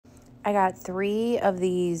I got 3 of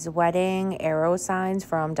these wedding arrow signs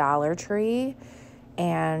from Dollar Tree,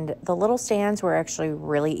 and the little stands were actually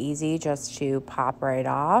really easy just to pop right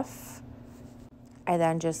off. I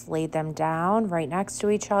then just laid them down right next to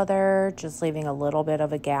each other, just leaving a little bit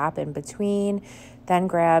of a gap in between. Then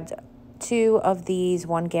grabbed 2 of these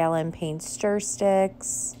 1-gallon paint stir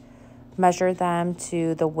sticks, measured them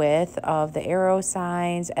to the width of the arrow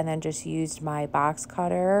signs, and then just used my box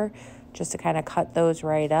cutter just to kind of cut those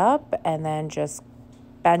right up, and then just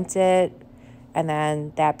bent it, and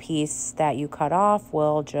then that piece that you cut off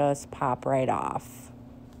will just pop right off.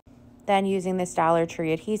 Then using this Dollar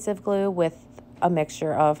Tree adhesive glue with a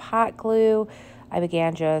mixture of hot glue, I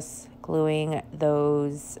began just gluing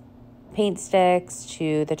those paint sticks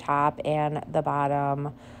to the top and the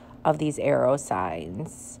bottom of these arrow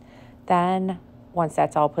signs. Then once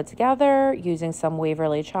that's all put together, using some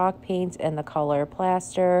Waverly chalk paint in the color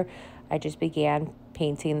plaster, I just began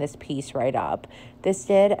painting this piece right up. This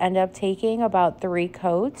did end up taking about 3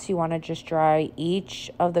 coats. You want to just dry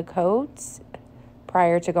each of the coats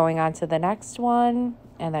prior to going on to the next one,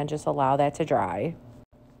 and then just allow that to dry.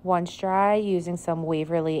 Once dry, using some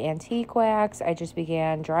Waverly Antique Wax, I just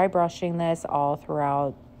began dry brushing this all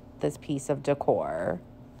throughout this piece of decor.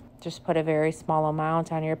 Just put a very small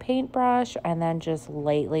amount on your paintbrush and then just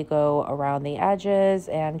lightly go around the edges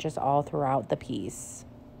and just all throughout the piece.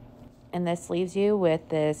 And this leaves you with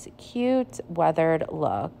this cute weathered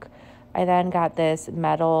look. I then got this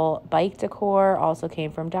metal bike decor, also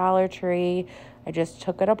came from Dollar Tree. I just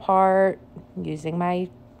took it apart using my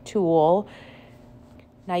tool.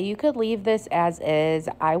 Now you could leave this as is.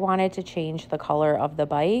 I wanted to change the color of the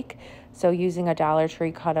bike, so using a Dollar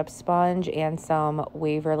Tree cut up sponge and some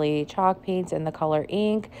Waverly chalk paints in the color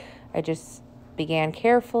ink, I just began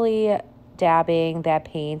carefully dabbing that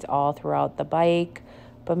paint all throughout the bike,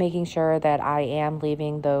 but making sure that I am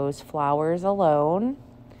leaving those flowers alone.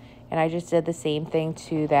 And I just did the same thing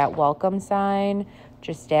to that welcome sign,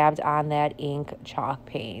 just dabbed on that ink chalk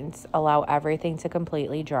paint. Allow everything to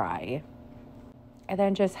completely dry. I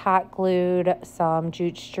then just hot glued some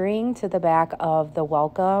jute string to the back of the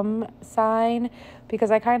welcome sign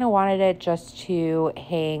because I kind of wanted it just to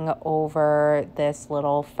hang over this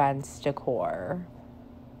little fence decor.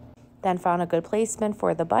 Then found a good placement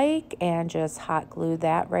for the bike and just hot glued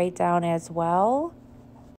that right down as well.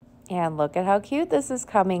 And look at how cute this is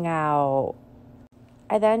coming out.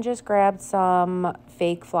 I then just grabbed some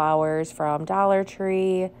fake flowers from Dollar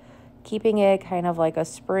Tree, keeping it kind of like a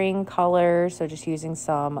spring color, so just using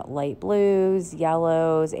some light blues,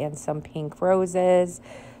 yellows, and some pink roses.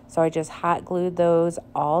 So I just hot glued those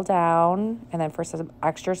all down, and then for some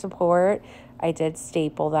extra support, I did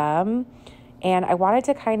staple them. And I wanted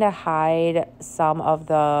to kind of hide some of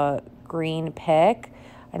the green pick.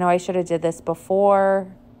 I know I should have did this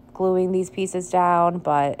before gluing these pieces down,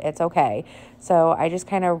 but it's okay. So I just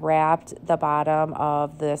kind of wrapped the bottom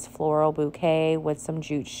of this floral bouquet with some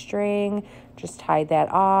jute string, just tied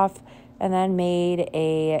that off, and then made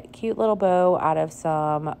a cute little bow out of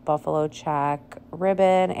some buffalo check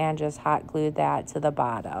ribbon and just hot glued that to the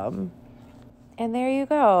bottom. And there you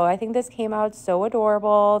go. I think this came out so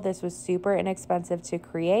adorable. This was super inexpensive to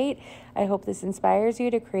create. I hope this inspires you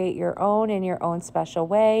to create your own in your own special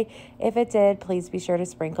way. If it did, please be sure to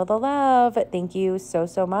sprinkle the love. Thank you so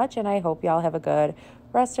much, and I hope y'all have a good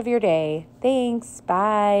rest of your day. Thanks.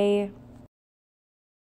 Bye.